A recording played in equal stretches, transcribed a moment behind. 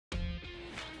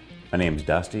My name's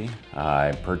Dusty.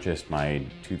 I purchased my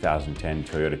 2010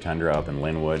 Toyota Tundra up in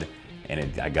Lynnwood,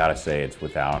 and I gotta say it's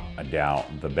without a doubt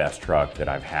the best truck that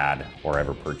I've had or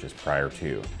ever purchased prior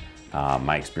to.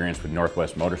 My experience with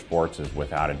Northwest Motorsports is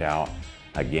without a doubt,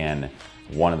 again,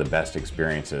 one of the best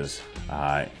experiences,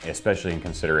 especially in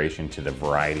consideration to the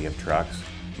variety of trucks.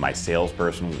 My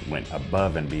salesperson went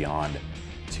above and beyond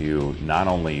to not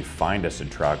only find us a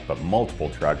truck, but multiple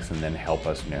trucks and then help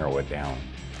us narrow it down.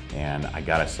 And I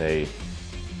gotta say,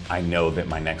 I know that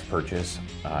my next purchase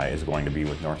is going to be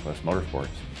with Northwest Motorsports.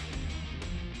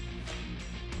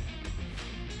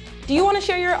 Do you want to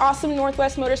share your awesome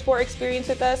Northwest Motorsport experience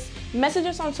with us? Message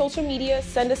us on social media,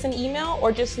 send us an email,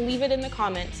 or just leave it in the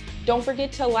comments. Don't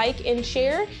forget to like and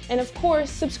share, and of course,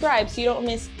 subscribe so you don't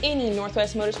miss any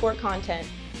Northwest Motorsport content.